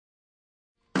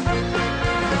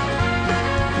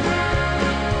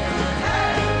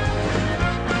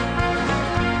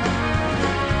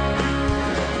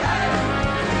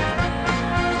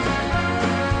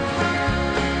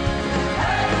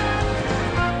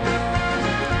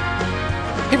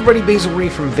everybody, Basilray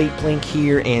from VapeLink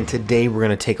here, and today we're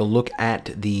going to take a look at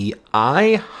the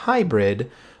iHybrid,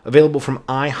 available from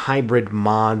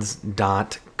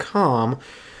iHybridMods.com.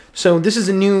 So this is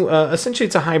a new, essentially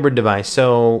it's a hybrid device.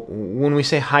 So when we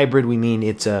say hybrid, we mean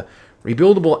it's a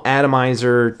rebuildable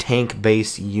atomizer,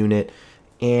 tank-based unit,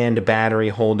 and a battery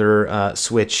holder,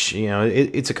 switch. You know,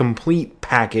 it's a complete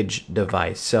package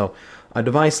device. So a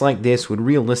device like this would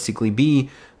realistically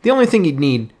be the only thing you'd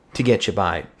need to get you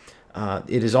by.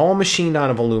 It is all machined out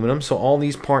of aluminum, so all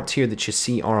these parts here that you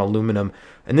see are aluminum,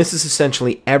 and this is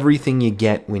essentially everything you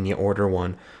get when you order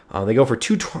one. They go for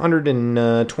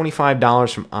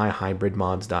 $225 from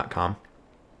iHybridMods.com.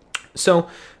 So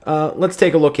let's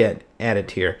take a look at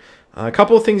it here. A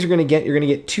couple of things you're going to get. You're going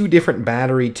to get two different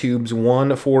battery tubes,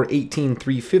 one for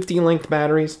 18350 length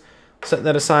batteries. Set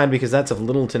that aside because that's of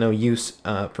little to no use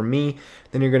for me.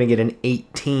 Then you're going to get an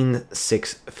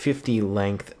 18650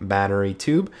 length battery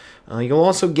tube. You'll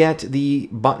also get the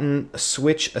button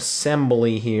switch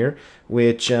assembly here,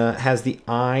 which has the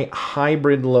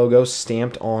iHybrid logo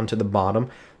stamped onto the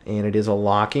bottom, and it is a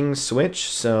locking switch.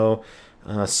 So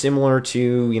similar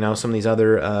to some of these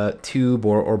other tube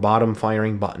or bottom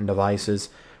firing button devices,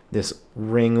 this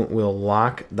ring will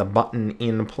lock the button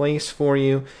in place for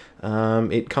you.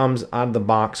 It comes out of the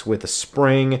box with a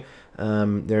spring.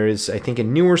 There is, I think, a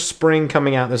newer spring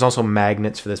coming out. There's also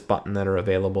magnets for this button that are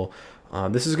available.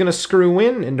 This is going to screw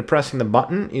in, and depressing the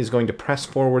button is going to press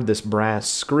forward this brass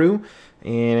screw.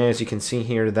 And as you can see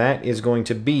here, that is going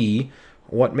to be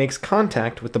what makes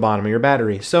contact with the bottom of your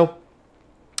battery. So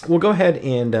we'll go ahead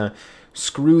and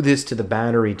screw this to the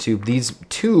battery tube. These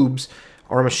tubes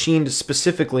are machined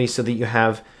specifically so that you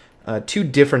have two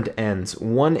different ends.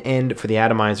 One end for the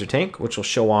atomizer tank, which will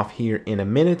show off here in a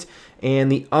minute, and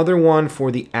the other one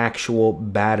for the actual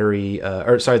battery,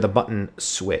 the button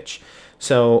switch.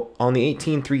 So on the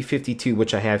 18352,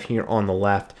 which I have here on the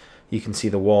left, you can see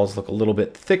the walls look a little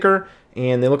bit thicker,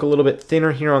 and they look a little bit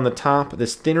thinner here on the top.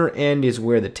 This thinner end is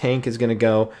where the tank is going to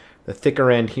go. The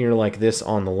thicker end here, like this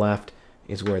on the left,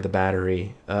 is where the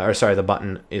battery, the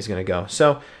button is going to go.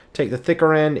 So take the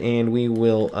thicker end, and we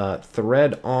will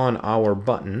thread on our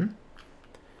button.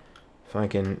 If I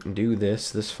can do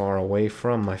this far away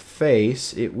from my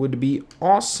face, it would be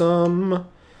awesome.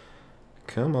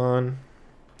 Come on.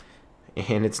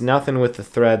 And it's nothing with the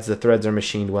threads. The threads are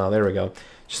machined well. There we go.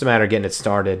 Just a matter of getting it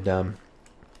started.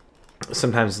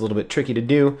 Sometimes it's a little bit tricky to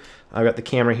do. I've got the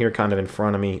camera here kind of in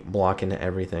front of me, blocking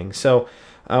everything. So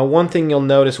one thing you'll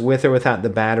notice with or without the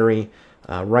battery,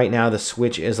 right now the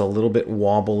switch is a little bit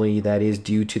wobbly. That is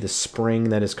due to the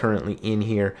spring that is currently in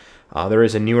here. There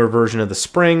is a newer version of the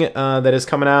spring that is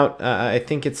coming out. I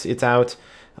think it's out.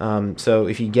 So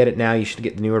if you get it now, you should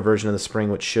get the newer version of the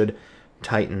spring, which should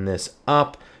tighten this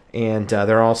up. And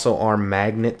there also are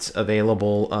magnets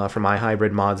available from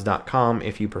iHybridMods.com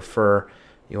if you prefer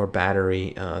your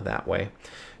battery that way.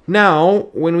 Now,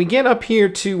 when we get up here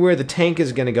to where the tank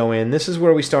is going to go in, this is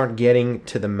where we start getting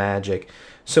to the magic.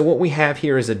 So what we have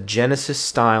here is a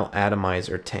Genesis-style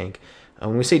atomizer tank.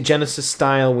 When we say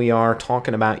Genesis-style, we are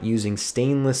talking about using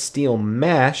stainless steel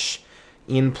mesh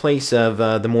in place of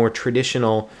the more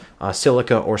traditional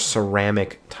silica or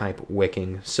ceramic type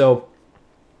wicking. So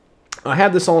I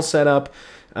have this all set up,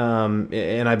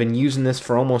 and I've been using this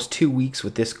for almost 2 weeks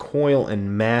with this coil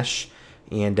and mesh,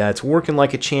 and it's working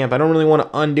like a champ. I don't really want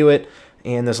to undo it,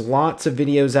 and there's lots of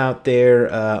videos out there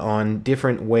on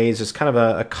different ways. There's kind of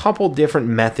a couple different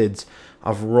methods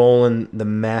of rolling the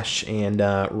mesh and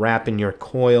wrapping your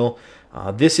coil.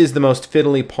 This is the most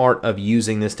fiddly part of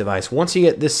using this device. Once you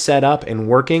get this set up and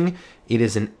working, it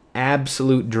is an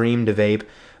absolute dream to vape.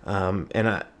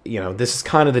 This is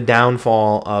kind of the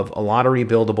downfall of a lot of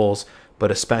rebuildables, but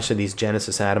especially these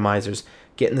Genesis atomizers.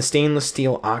 Getting the stainless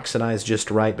steel oxidized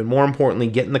just right, but more importantly,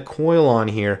 getting the coil on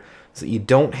here so that you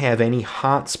don't have any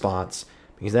hot spots,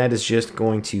 because that is just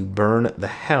going to burn the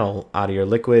hell out of your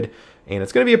liquid, and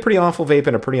it's going to be a pretty awful vape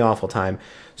and a pretty awful time.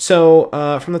 So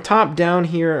from the top down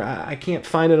here, I can't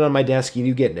find it on my desk. You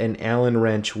do get an Allen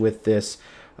wrench with this.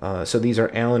 So these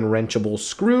are Allen wrenchable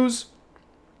screws.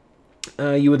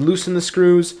 You would loosen the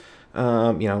screws,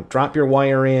 drop your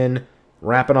wire in,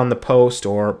 wrap it on the post,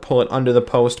 or pull it under the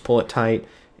post, pull it tight,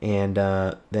 and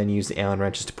then use the Allen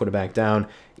wrenches to put it back down.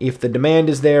 If the demand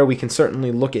is there, we can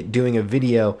certainly look at doing a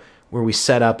video where we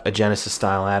set up a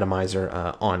Genesis-style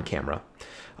atomizer on camera.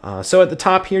 So at the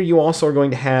top here, you also are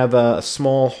going to have a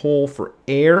small hole for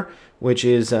air, which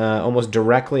is almost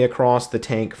directly across the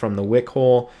tank from the wick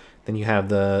hole. Then you have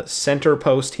the center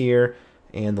post here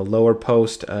and the lower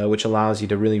post, which allows you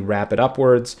to really wrap it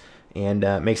upwards and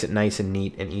makes it nice and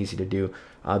neat and easy to do.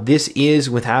 This is,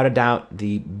 without a doubt,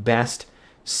 the best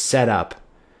set up,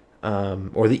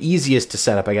 or the easiest to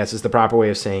set up, I guess is the proper way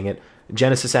of saying it,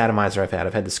 Genesis atomizer I've had.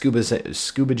 I've had the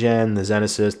Scuba Gen, the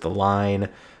Genesis, the Line,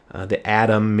 the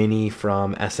Atom Mini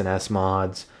from SNS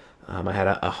Mods. I had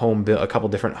a couple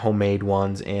different homemade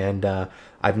ones, and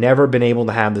I've never been able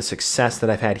to have the success that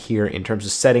I've had here in terms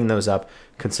of setting those up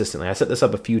consistently. I set this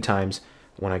up a few times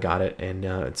when I got it, and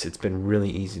it's been really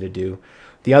easy to do.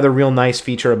 The other real nice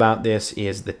feature about this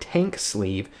is the tank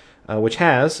sleeve, which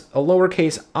has a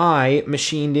lowercase I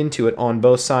machined into it on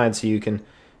both sides, so you can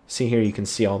see here, you can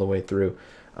see all the way through.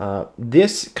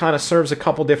 This kind of serves a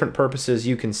couple different purposes.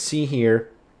 You can see here,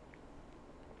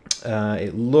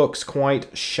 it looks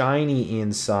quite shiny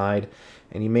inside,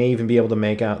 and you may even be able to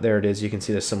make out, there it is, you can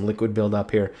see there's some liquid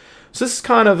buildup here. So this is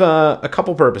kind of a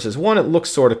couple purposes. One, it looks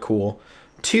sort of cool.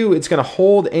 Two, it's going to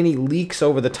hold any leaks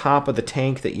over the top of the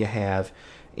tank that you have.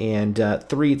 And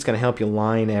three, it's going to help you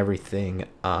line everything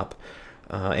up.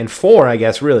 And four, I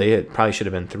guess, really, it probably should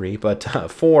have been three, but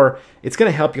four, it's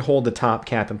going to help you hold the top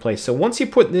cap in place. So once you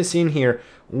put this in here,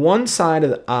 one side of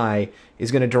the eye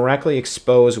is going to directly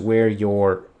expose where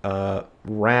your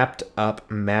wrapped up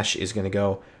mesh is going to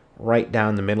go, right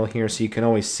down the middle here, so you can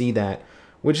always see that,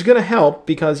 which is going to help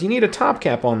because you need a top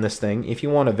cap on this thing if you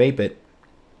want to vape it.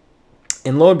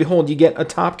 And lo and behold, you get a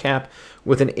top cap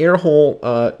with an air hole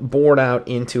bored out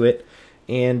into it.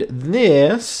 And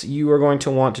this, you are going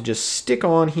to want to just stick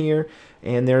on here.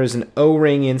 And there is an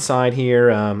O-ring inside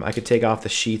here. I could take off the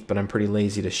sheath, but I'm pretty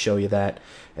lazy to show you that.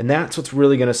 And that's what's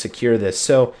really going to secure this.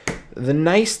 So the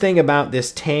nice thing about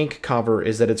this tank cover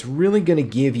is that it's really going to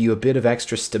give you a bit of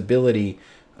extra stability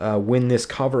when this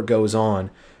cover goes on.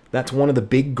 That's one of the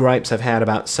big gripes I've had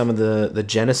about some of the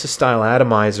Genesis-style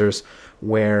atomizers,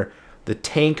 where the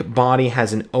tank body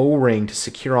has an O-ring to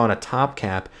secure on a top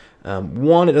cap.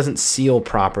 One, it doesn't seal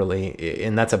properly,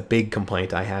 and that's a big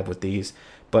complaint I have with these.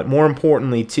 But more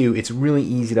importantly, too, it's really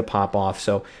easy to pop off.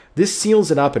 So this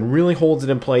seals it up and really holds it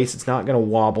in place. It's not going to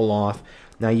wobble off.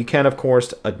 Now you can, of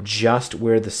course, adjust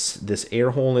where this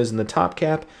air hole is in the top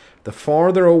cap. The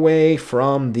farther away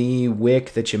from the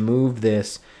wick that you move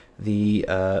this, the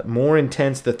more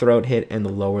intense the throat hit and the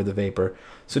lower the vapor.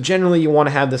 So generally you want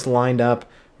to have this lined up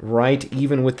right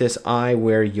even with this eye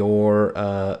where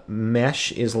your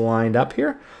mesh is lined up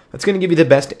here. That's going to give you the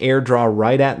best air draw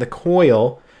right at the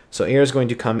coil. So air is going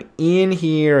to come in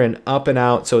here and up and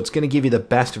out. So it's going to give you the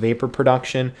best vapor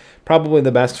production, probably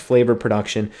the best flavor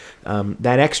production.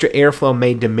 That extra airflow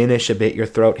may diminish a bit your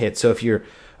throat hit. So if you're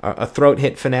a throat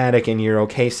hit fanatic and you're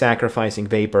okay sacrificing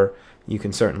vapor, you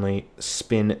can certainly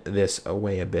spin this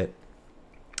away a bit.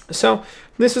 So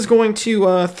this is going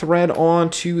to thread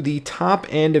onto the top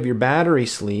end of your battery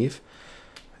sleeve.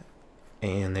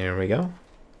 And there we go.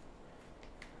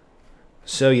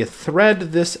 So you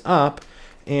thread this up,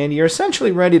 and you're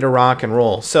essentially ready to rock and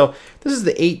roll. So this is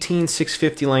the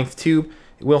 18650 length tube.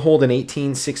 It will hold an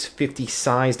 18650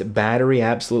 sized battery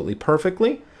absolutely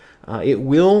perfectly. It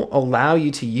will allow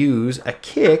you to use a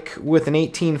kick with an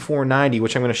 18490,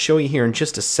 which I'm going to show you here in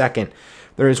just a second.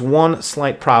 There is one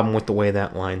slight problem with the way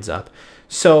that lines up.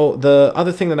 So the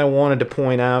other thing that I wanted to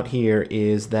point out here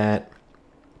is that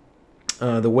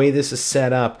the way this is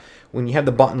set up, when you have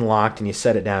the button locked and you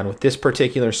set it down with this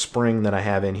particular spring that I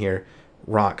have in here,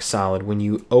 rock solid. When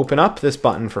you open up this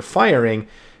button for firing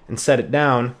and set it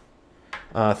down,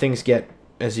 things get,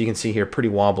 as you can see here, pretty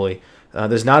wobbly.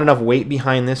 There's not enough weight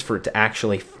behind this for it to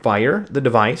actually fire the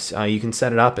device. You can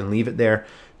set it up and leave it there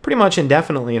pretty much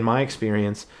indefinitely in my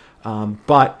experience,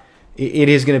 but it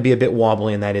is going to be a bit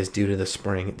wobbly, and that is due to the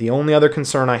spring. The only other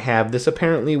concern I have, this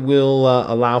apparently will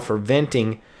allow for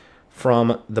venting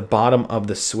from the bottom of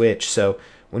the switch. So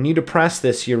when you depress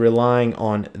this, you're relying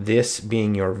on this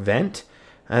being your vent.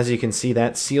 As you can see,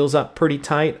 that seals up pretty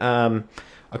tight.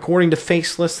 According to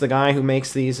Faceless, the guy who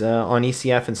makes these on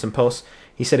ECF and some posts,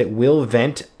 he said it will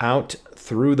vent out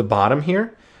through the bottom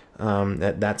here.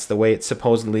 That's the way it's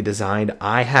supposedly designed.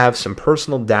 I have some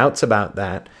personal doubts about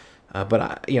that,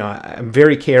 but I'm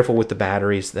very careful with the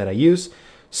batteries that I use.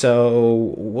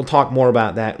 So we'll talk more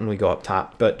about that when we go up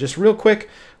top. But just real quick,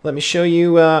 let me show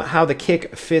you how the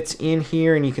kick fits in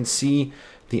here, and you can see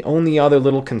the only other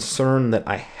little concern that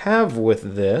I have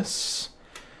with this.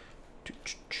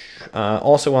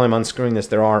 Also, while I'm unscrewing this,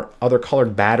 there are other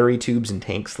colored battery tubes and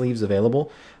tank sleeves available.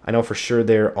 I know for sure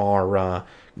there are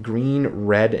green,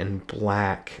 red, and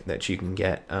black that you can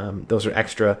get. Those are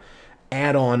extra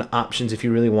add-on options if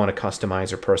you really want to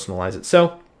customize or personalize it.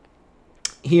 So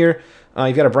here,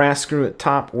 you've got a brass screw at the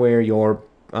top where your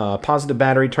positive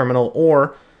battery terminal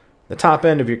or the top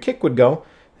end of your kick would go.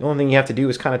 The only thing you have to do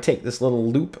is kind of take this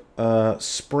little loop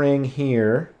spring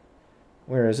here.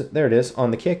 Where is it? There it is, on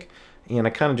the kick. and I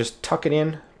kind of just tuck it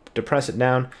in to press it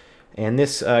down, and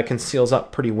this conceals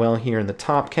up pretty well here in the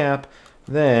top cap.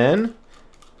 Then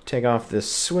take off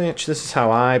this switch. This is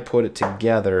how I put it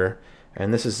together,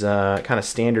 and this is kind of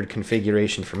standard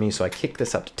configuration for me, so I kick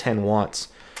this up to 10 watts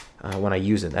when I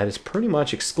use it. That is pretty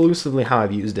much exclusively how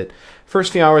I've used it.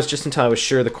 First few hours, just until I was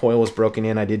sure the coil was broken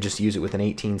in, I did just use it with an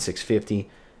 18650.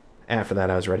 After that,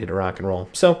 I was ready to rock and roll.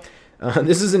 So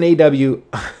this is an AW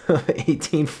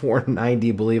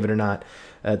 18490, believe it or not.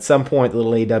 At some point, the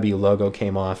little AW logo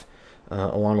came off,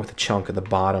 along with a chunk of the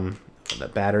bottom of the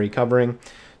battery covering.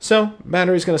 So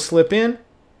battery's going to slip in,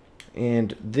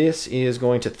 and this is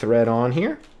going to thread on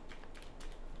here.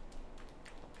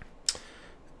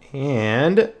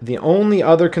 And the only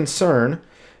other concern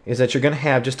is that you're going to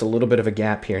have just a little bit of a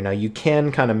gap here. Now you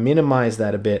can kind of minimize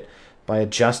that a bit by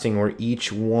adjusting where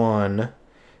each one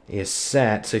is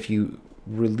set. So if you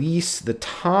release the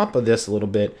top of this a little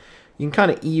bit, you can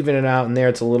kind of even it out in there.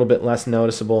 It's a little bit less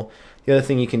noticeable. The other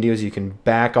thing you can do is you can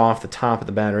back off the top of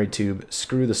the battery tube,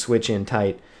 screw the switch in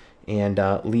tight, and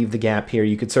leave the gap here.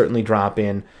 You could certainly drop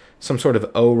in some sort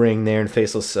of O-ring there, and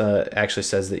Faceless actually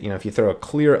says that, you know, if you throw a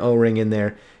clear O-ring in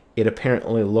there, it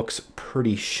apparently looks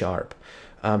pretty sharp.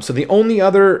 So the only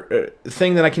other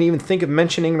thing that I can even think of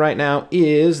mentioning right now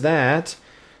is that,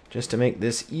 just to make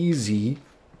this easy,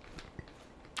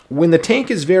 when the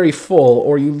tank is very full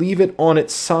or you leave it on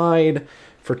its side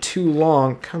for too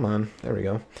long, come on, there we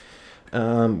go.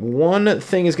 One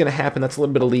thing is going to happen, that's a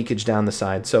little bit of leakage down the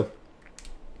side. So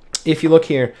if you look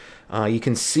here, you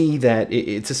can see that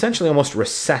it's essentially almost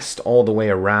recessed all the way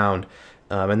around.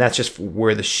 And that's just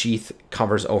where the sheath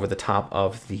covers over the top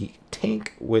of the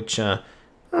tank, which I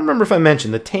don't remember if I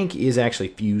mentioned, the tank is actually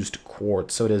fused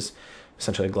quartz, so it is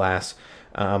essentially glass.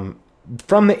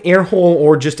 From the air hole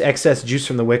or just excess juice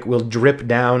from the wick will drip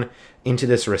down into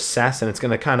this recess, and it's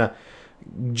going to kind of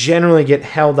generally get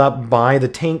held up by the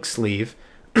tank sleeve.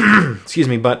 Excuse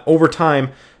me, but over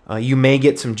time, you may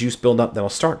get some juice buildup that will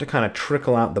start to kind of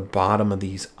trickle out the bottom of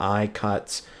these eye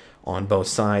cuts on both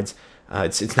sides.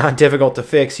 It's not difficult to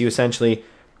fix. You essentially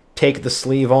take the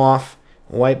sleeve off,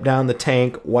 wipe down the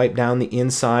tank, wipe down the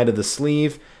inside of the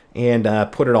sleeve, and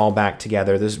put it all back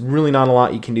together. There's really not a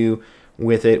lot you can do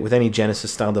with it. With any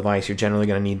Genesis-style device, you're generally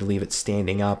going to need to leave it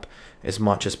standing up as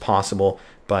much as possible,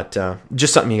 but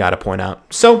just something you got to point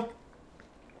out. So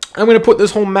I'm going to put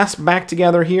this whole mess back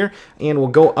together here, and we'll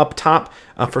go up top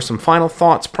for some final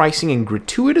thoughts, pricing, and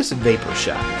gratuitous vapor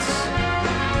shots.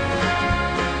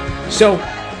 So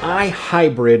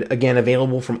iHybrid, again,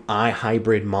 available from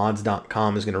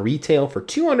iHybridMods.com, is going to retail for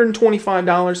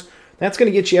 $225. That's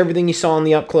going to get you everything you saw in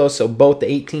the up close, so both the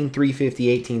 18350,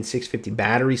 18650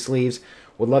 battery sleeves.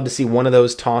 Would love to see one of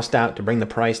those tossed out to bring the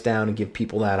price down and give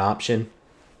people that option.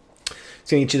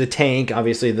 It's going to get you the tank,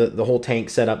 obviously the whole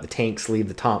tank setup, the tank sleeve,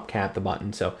 the top cap, the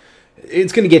button. So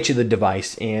it's going to get you the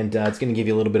device, and it's going to give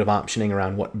you a little bit of optioning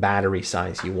around what battery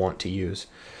size you want to use.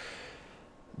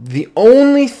 The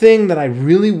only thing that I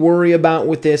really worry about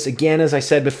with this, again, as I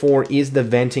said before, is the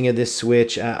venting of this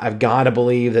switch. I've got to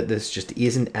believe that this just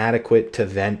isn't adequate to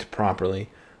vent properly.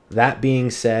 That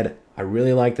being said, I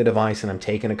really like the device, and I'm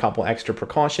taking a couple extra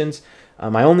precautions.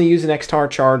 I only use an XTAR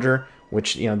charger,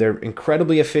 which, you know, they're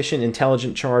incredibly efficient,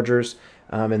 intelligent chargers,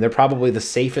 and they're probably the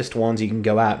safest ones you can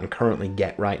go out and currently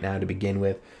get right now to begin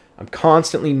with. I'm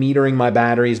constantly metering my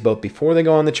batteries both before they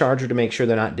go on the charger to make sure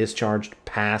they're not discharged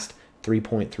past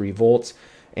 3.3 volts,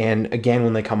 and again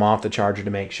when they come off the charger to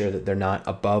make sure that they're not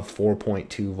above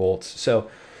 4.2 volts. So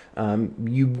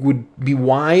you would be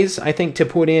wise, I think, to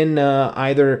put in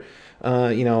either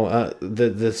the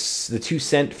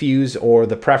 2-cent fuse, or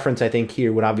the preference I think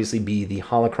here would obviously be the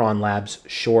Holocron Labs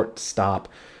short stop,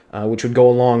 which would go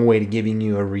a long way to giving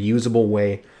you a reusable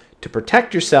way to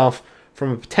protect yourself from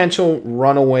a potential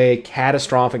runaway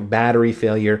catastrophic battery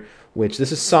failure, which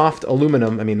this is soft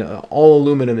aluminum. I mean, all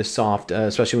aluminum is soft,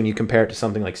 especially when you compare it to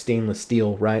something like stainless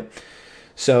steel, right?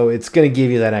 So it's going to give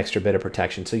you that extra bit of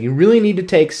protection. So you really need to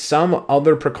take some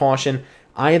other precaution.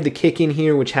 I have the kick in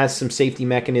here, which has some safety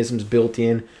mechanisms built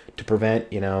in to prevent,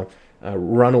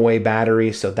 runaway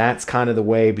battery. So that's kind of the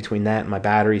way between that and my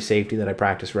battery safety that I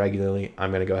practice regularly.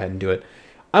 I'm going to go ahead and do it.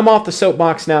 I'm off the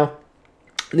soapbox now.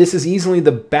 This is easily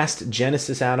the best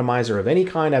Genesis atomizer of any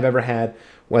kind I've ever had,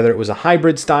 whether it was a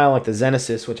hybrid style like the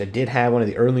Genesis, which I did have one of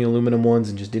the early aluminum ones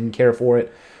and just didn't care for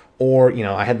it, or,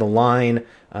 I had the line,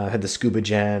 had the Scuba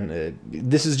Gen.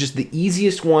 This is just the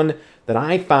easiest one that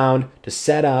I found to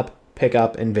set up, pick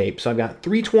up, and vape. So I've got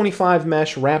 325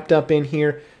 mesh wrapped up in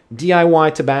here,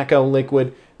 DIY tobacco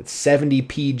liquid, it's 70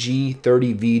 PG,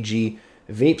 30 VG.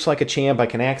 Vapes like a champ. I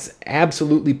can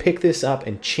absolutely pick this up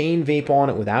and chain vape on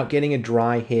it without getting a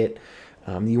dry hit.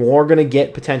 You are going to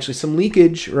get potentially some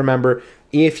leakage. Remember,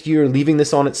 if you're leaving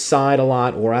this on its side a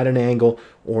lot or at an angle,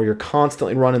 or you're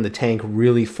constantly running the tank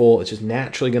really full, it's just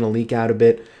naturally going to leak out a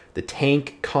bit. The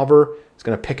tank cover is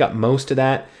going to pick up most of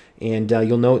that, and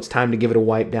you'll know it's time to give it a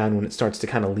wipe down when it starts to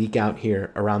kind of leak out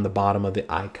here around the bottom of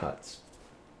the eye cuts.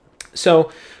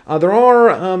 So there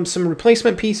are some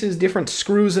replacement pieces, different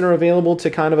screws that are available to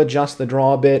kind of adjust the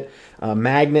draw a bit,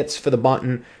 magnets for the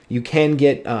button. You can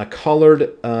get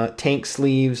colored tank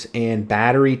sleeves and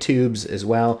battery tubes as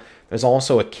well. There's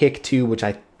also a kick tube, which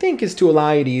I think is to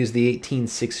allow you to use the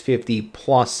 18650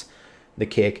 plus the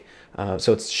kick.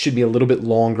 So it should be a little bit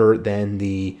longer than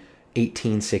the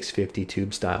 18650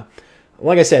 tube style.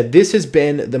 Like I said, this has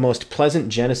been the most pleasant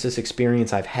Genesis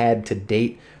experience I've had to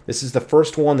date. This is the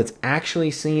first one that's actually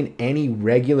seen any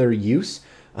regular use.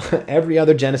 Every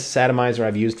other Genesis atomizer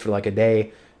I've used for like a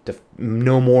day to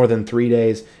no more than 3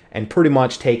 days, and pretty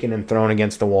much taken and thrown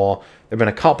against the wall. There have been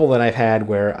a couple that I've had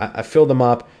where I filled them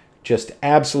up, just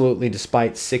absolutely,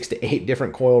 despite 6 to 8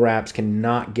 different coil wraps,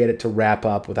 cannot get it to wrap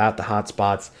up without the hot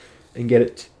spots and get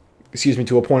it,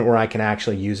 to a point where I can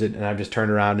actually use it. And I've just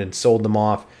turned around and sold them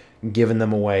off, given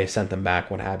them away, sent them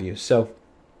back, what have you. So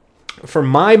for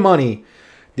my money,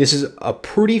 this is a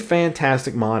pretty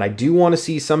fantastic mod. I do want to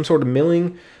see some sort of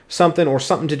milling something, or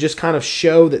something to just kind of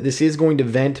show that this is going to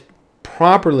vent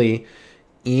properly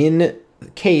in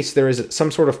case there is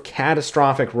some sort of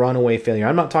catastrophic runaway failure.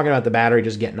 I'm not talking about the battery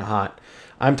just getting hot.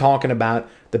 I'm talking about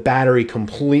the battery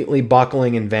completely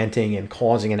buckling and venting and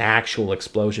causing an actual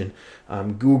explosion.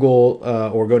 Google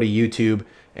or go to YouTube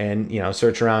and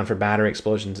search around for battery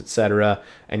explosions, etc.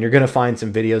 And you're going to find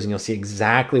some videos, and you'll see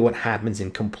exactly what happens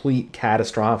in complete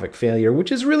catastrophic failure, which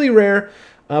is really rare.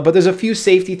 But there's a few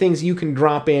safety things you can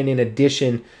drop in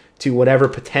addition to whatever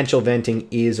potential venting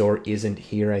is or isn't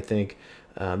here, I think,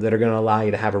 that are going to allow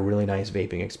you to have a really nice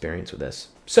vaping experience with this.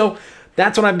 So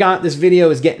that's what I've got. This video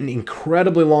is getting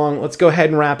incredibly long. Let's go ahead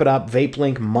and wrap it up. Vape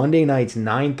Link, Monday nights,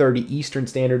 9:30 Eastern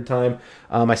Standard Time.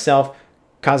 Myself,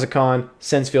 Kazakhstan,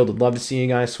 Sensefield, would love to see you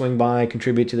guys swing by,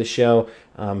 contribute to the show.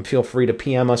 Feel free to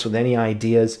PM us with any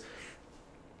ideas.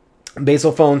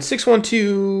 Basil phone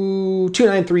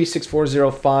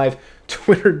 612-293-6405,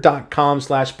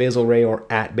 twitter.com/Basilray or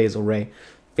 @Basilray,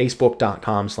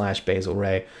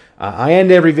 facebook.com/Basilray. I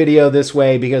end every video this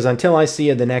way because until I see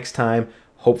you the next time,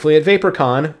 hopefully at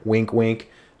VaporCon, wink wink,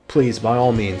 please by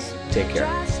all means take care.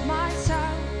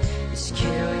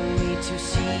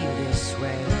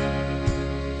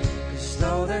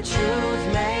 The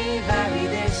truth may vary,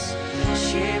 this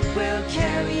ship will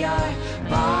carry our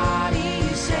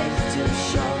bodies safe to shore.